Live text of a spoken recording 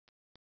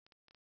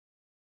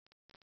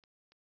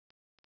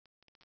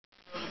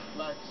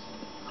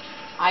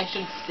I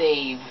should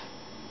save.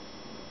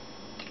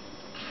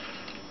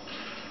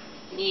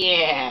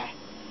 Yeah.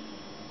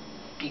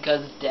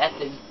 Because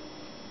death is...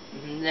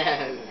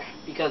 No.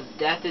 Because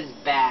death is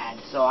bad,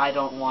 so I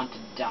don't want to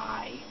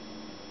die.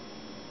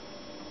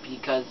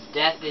 Because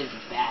death is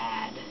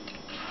bad.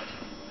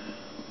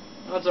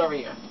 What's over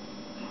here?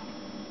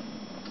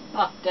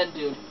 Oh, dead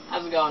dude.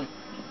 How's it going?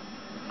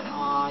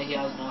 Aw, he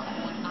has no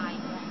head.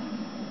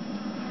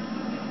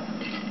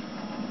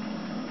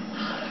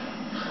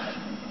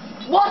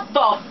 What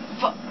the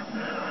fu-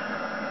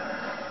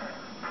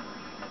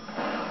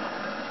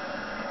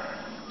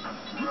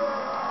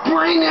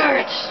 Bring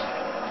it!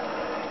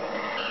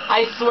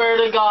 I swear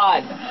to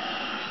God.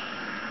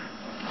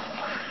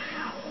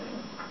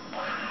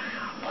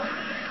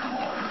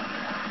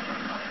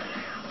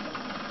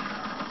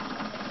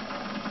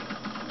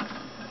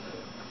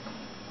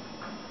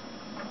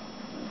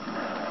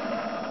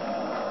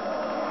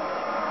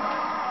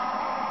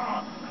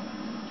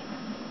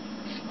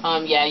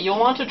 Yeah, you'll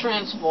want to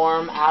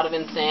transform out of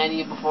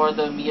insanity before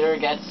the meter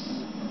gets,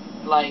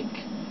 like,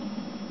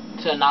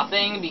 to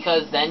nothing,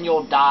 because then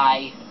you'll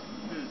die.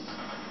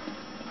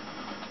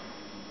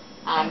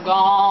 I'm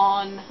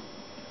gone.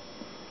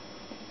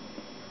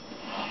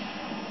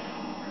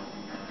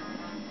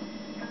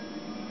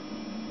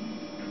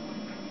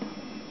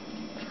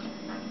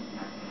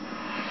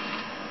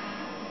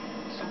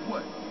 So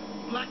what?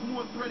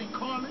 Blackmore threatening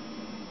Carmen?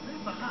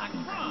 That's a high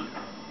crime.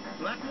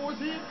 Blackmore's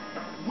here?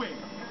 Where?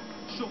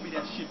 Show me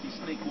that shifty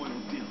snake oil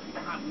dealer.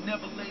 I've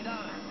never laid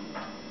eyes.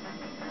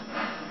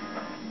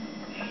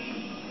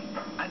 Hey,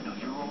 I know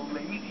your old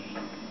lady.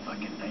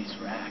 Fucking nice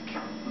rack.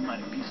 We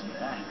might have a piece of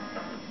that.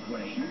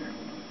 What I hear,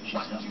 she's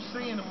Watch what you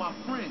saying to my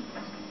friends.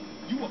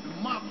 You up in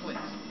my place,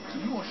 so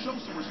you gonna show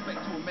some respect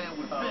to a man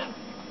with a family.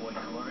 Boy,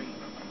 Corey,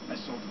 I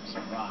sold him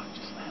some rock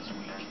just last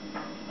week.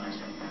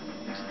 Listen,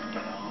 thinks I can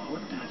get on.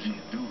 What did you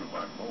do to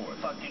my boy?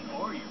 Fucking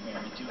whore you're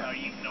married to. How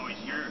do you even know it's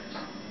yours?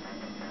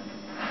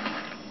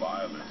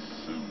 Violence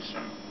suits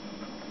you.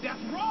 That's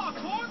raw,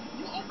 Tor.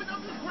 You opened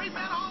up this great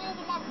man all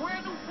over my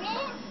brand new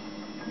floor?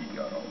 He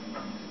got all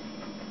these.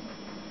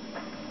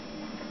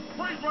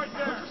 Freeze right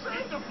there. What you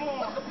say? Hit the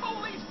floor. What's the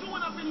police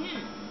doing up in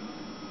here?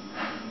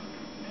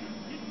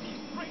 Get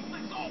these great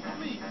licks off of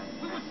me.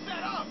 We were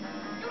set up.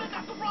 You done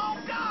got the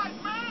wrong guys,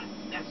 man.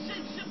 That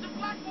shape-shifting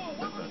Blackmore.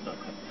 What was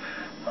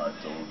I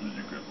told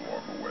you could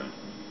walk away.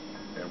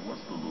 And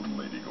what's the little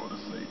lady gonna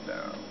say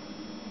now?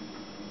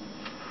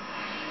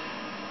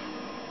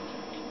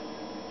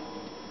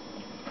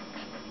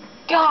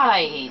 God,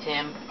 I hate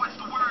him. What's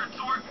the word,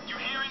 Torque? You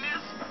hearing this?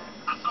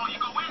 I saw you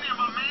go in there,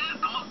 my man.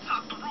 I'm up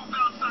top the roof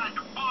outside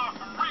the bar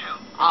for real.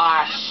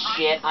 Ah,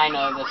 shit, I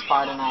know this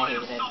part and I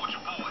hate it.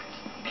 Soldier boys.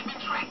 They've been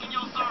tracking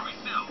your sorry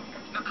self.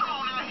 Now come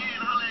on out here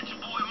and holler at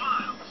your boy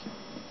Miles.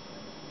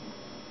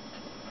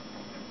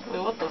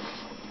 Wait, what the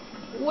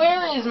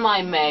Where is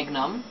my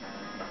Magnum?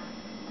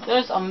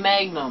 There's a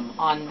Magnum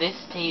on this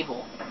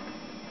table.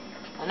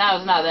 And now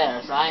it's not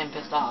there, so I am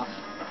pissed off.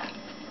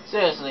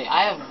 Seriously,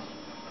 I have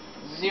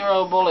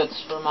 0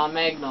 bullets for my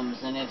Magnums,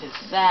 and it is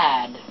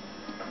sad.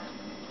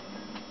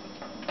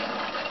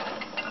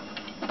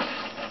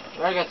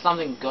 Better get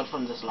something good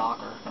from this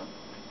locker.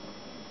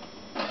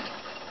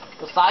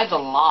 Besides a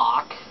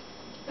lock.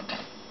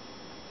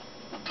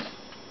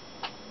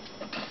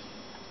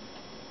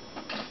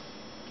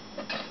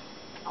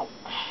 Oh.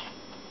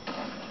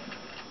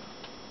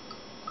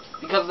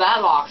 Because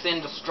that lock's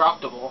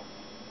indestructible.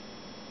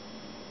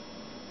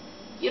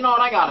 You know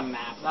what, I got a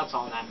map. That's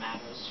all that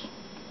matters.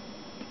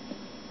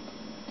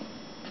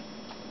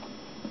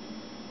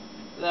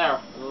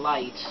 There,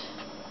 light.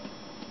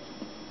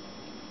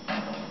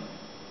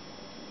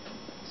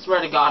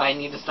 Swear to God, I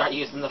need to start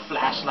using the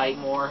flashlight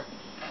more.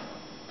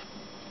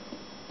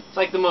 It's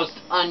like the most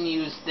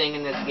unused thing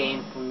in this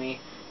game for me.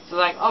 So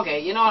like, okay,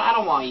 you know what, I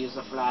don't want to use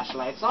the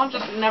flashlight, so I'm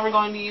just never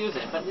going to use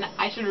it. But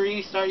I should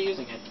really start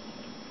using it.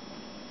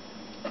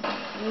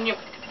 Yep.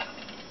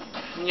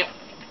 Yep.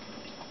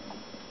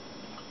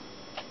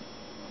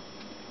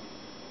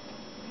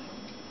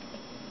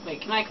 Wait,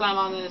 can I climb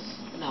on this?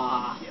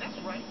 Nah. Yeah, that's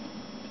right.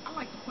 I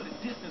like to put a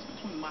distance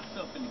between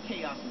myself and the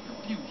chaos and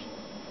confusion.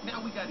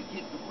 Now we gotta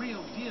get the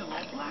real deal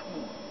on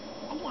Blackmore.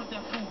 I want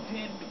that fool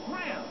dead in the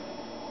ground.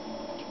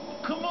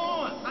 Come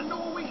on, I know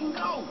where we can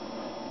go.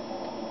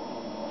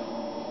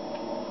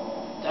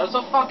 There's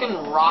a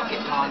fucking rocket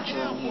launcher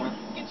in here.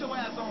 Get your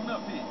ass on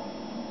up here.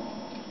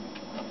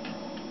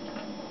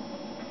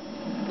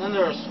 Then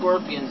there are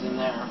scorpions in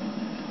there.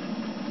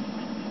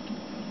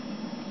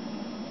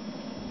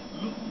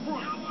 Look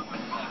front.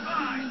 I've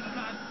seen these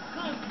guys with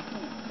guns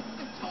before.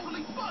 They're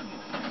totally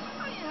bugging.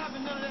 I ain't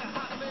having none of that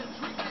hot lead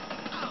treatment.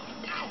 Ow,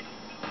 ow.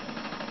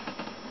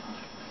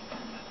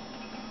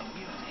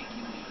 We'll take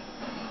you in.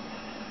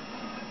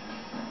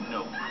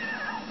 No.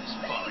 It's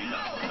far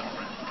enough.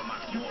 Come on,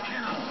 you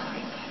cannot.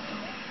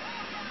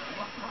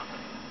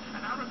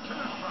 And I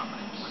return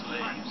property.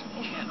 Slaves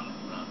cannot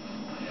run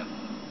forever.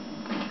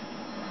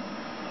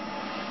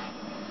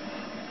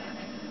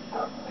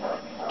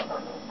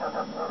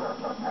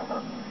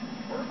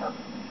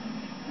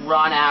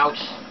 run out.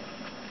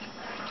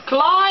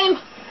 Climb!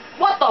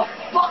 What the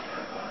fuck?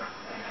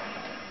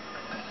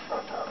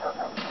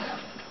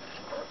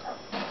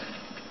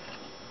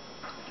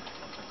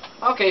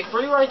 Okay,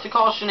 free right to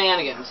call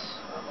shenanigans.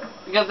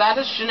 Because that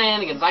is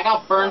shenanigans. I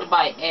got burned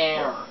by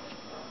air.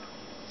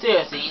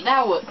 Seriously,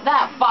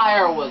 that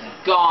fire was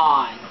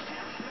gone.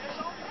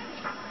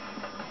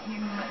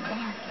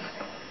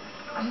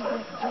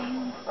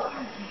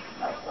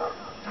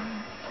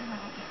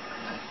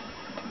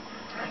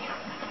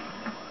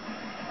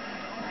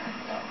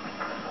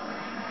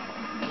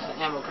 There's an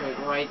ammo crate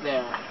right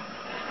there.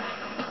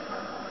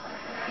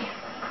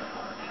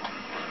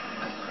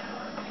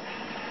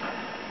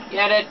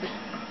 Get it?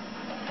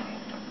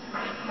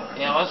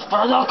 It was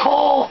for the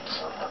cult!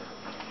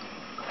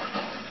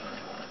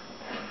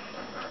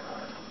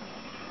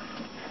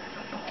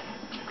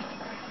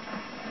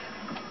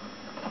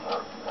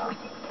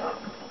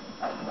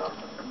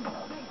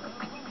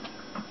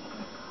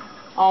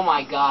 Oh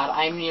my god,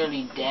 I'm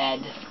nearly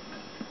dead. So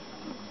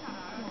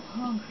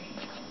hungry.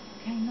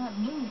 Cannot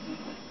lose it.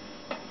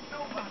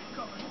 Nobody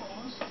coming for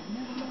us.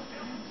 Never left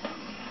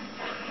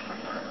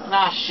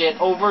Ah shit,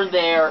 over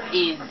there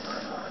is...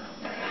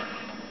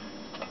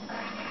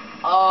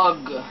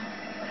 Ugh.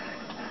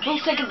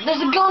 Wait a second, there's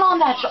a gun on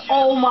that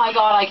oh my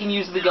god, I can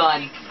use the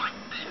gun. It's like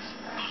this.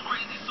 Those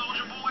crazy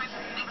soldier boys,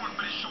 they work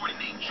for this shorty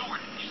named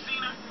Jordan. You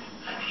seen her?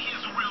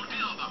 Here's the real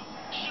deal, though.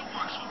 She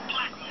works for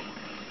Blackmore.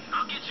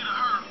 I'll get you to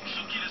her.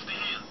 She'll get us to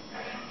him.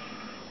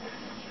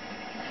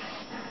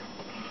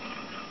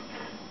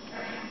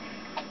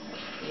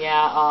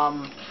 Yeah,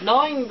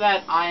 knowing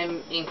that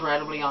I'm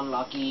incredibly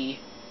unlucky,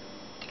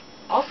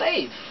 I'll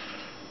save.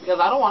 Because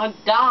I don't want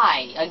to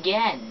die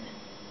again.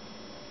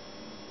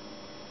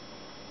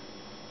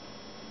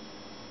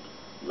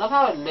 Love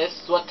how it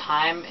lists what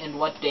time and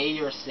what day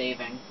you're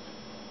saving.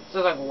 So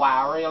it's like,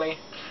 wow, really?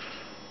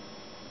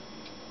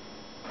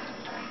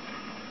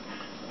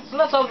 So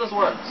let's hope this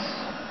works.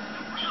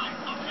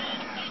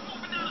 Keep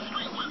moving down the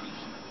street with me.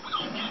 We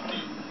gonna get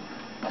there.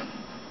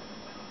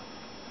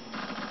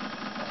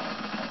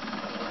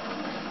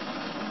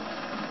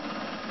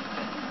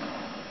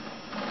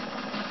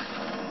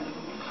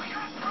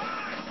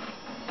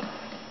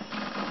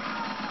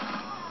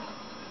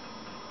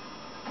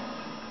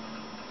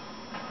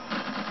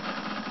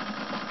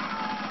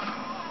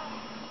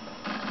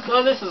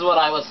 So this is what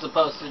I was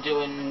supposed to do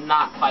and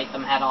not fight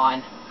them head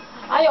on.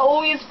 I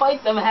always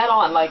fight them head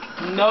on, like,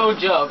 no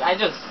joke. I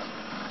just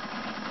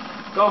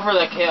go for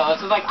the kill.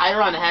 It's just like I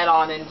run head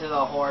on into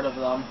the horde of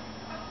them.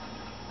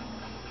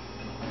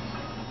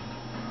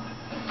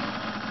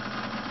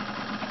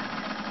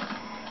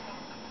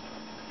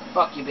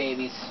 Fuck you,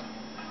 babies.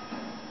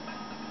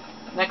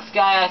 Next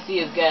guy I see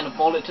is getting a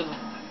bullet to the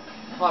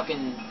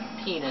fucking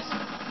penis.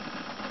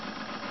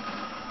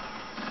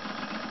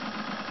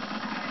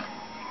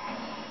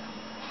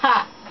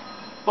 Ha!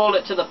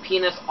 Bullet to the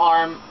penis,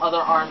 arm, other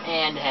arm,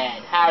 and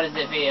head. How does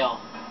it feel?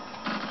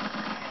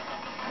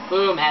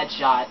 Boom,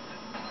 headshot.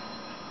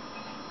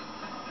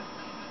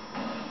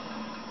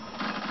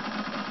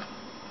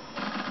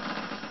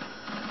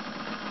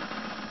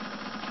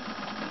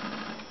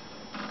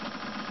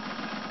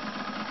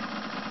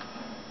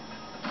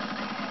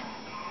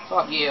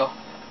 Fuck you.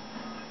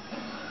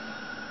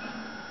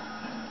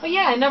 But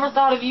yeah, I never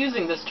thought of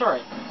using this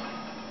turret.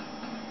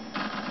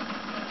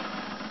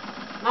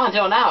 Not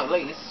until now, at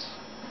least.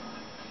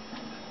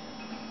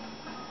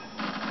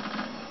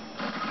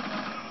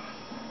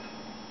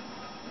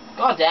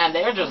 God damn,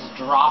 they are just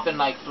dropping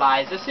like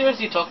flies. This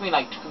seriously took me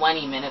like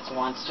 20 minutes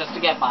once just to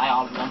get by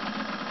all of them.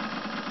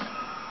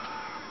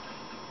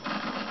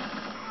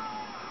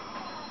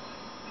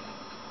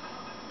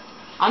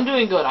 I'm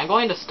doing good. I'm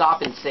going to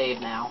stop and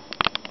save now.